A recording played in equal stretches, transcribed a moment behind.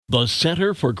The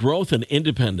Center for Growth and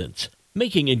Independence,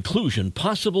 making inclusion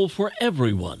possible for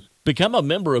everyone. Become a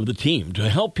member of the team to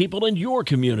help people in your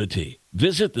community.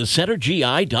 Visit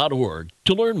thecentergi.org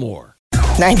to learn more.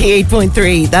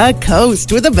 98.3 The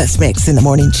Coast with the best mix in the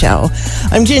morning show.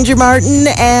 I'm Ginger Martin,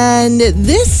 and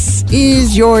this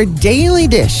is your daily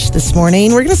dish this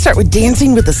morning. We're going to start with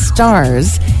Dancing with the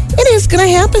Stars. It is going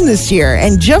to happen this year,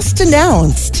 and just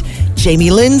announced,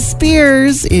 Jamie Lynn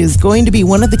Spears is going to be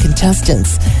one of the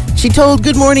contestants. She told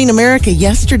Good Morning America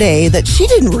yesterday that she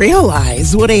didn't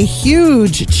realize what a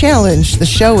huge challenge the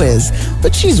show is,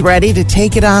 but she's ready to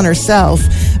take it on herself.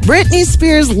 Britney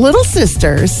Spears' little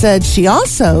sister said she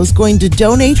also is going to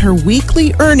donate her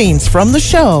weekly earnings from the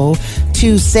show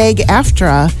to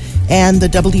SAG-AFTRA and the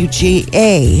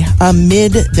WGA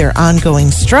amid their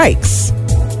ongoing strikes.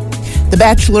 The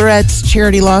Bachelorettes,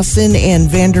 Charity Lawson, and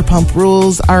Vanderpump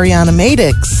Rules' Ariana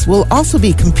Madix will also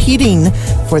be competing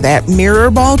for that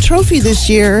Mirror Ball trophy this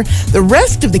year. The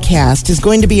rest of the cast is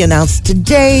going to be announced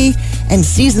today, and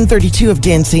season 32 of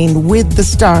Dancing with the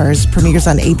Stars premieres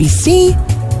on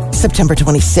ABC September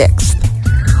 26th.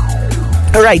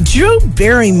 All right, Drew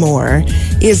Barrymore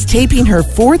is taping her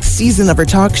fourth season of her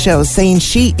talk show, saying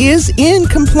she is in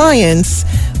compliance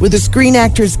with the Screen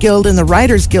Actors Guild and the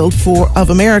Writers Guild of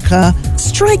America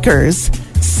strikers,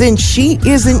 since she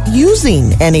isn't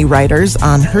using any writers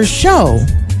on her show.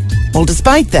 Well,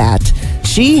 despite that,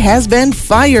 she has been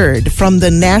fired from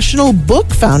the National Book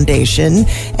Foundation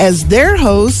as their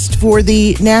host for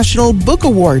the National Book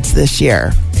Awards this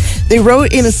year. They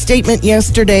wrote in a statement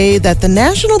yesterday that the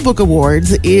National Book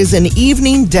Awards is an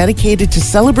evening dedicated to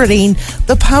celebrating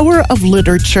the power of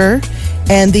literature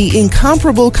and the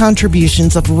incomparable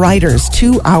contributions of writers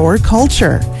to our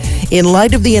culture. In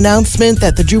light of the announcement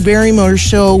that the Drew Barrymore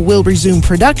Show will resume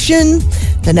production,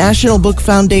 the National Book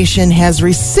Foundation has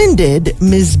rescinded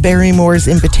Ms. Barrymore's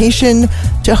invitation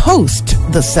to host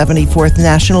the 74th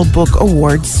National Book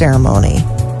Awards ceremony.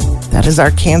 That is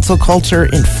our cancel culture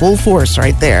in full force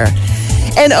right there.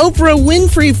 And Oprah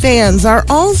Winfrey fans are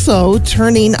also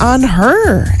turning on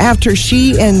her after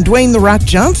she and Dwayne "The Rock"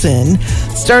 Johnson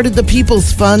started the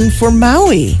People's Fund for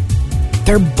Maui.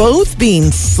 They're both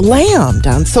being slammed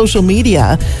on social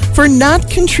media for not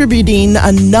contributing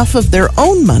enough of their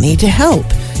own money to help,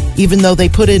 even though they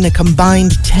put in a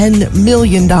combined $10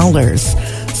 million.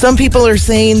 Some people are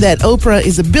saying that Oprah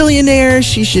is a billionaire.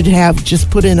 She should have just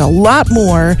put in a lot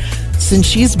more since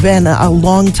she's been a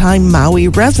longtime Maui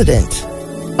resident.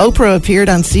 Oprah appeared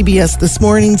on CBS this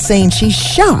morning saying she's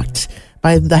shocked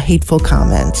by the hateful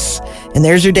comments. And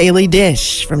there's your daily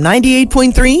dish from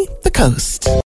 98.3 The Coast.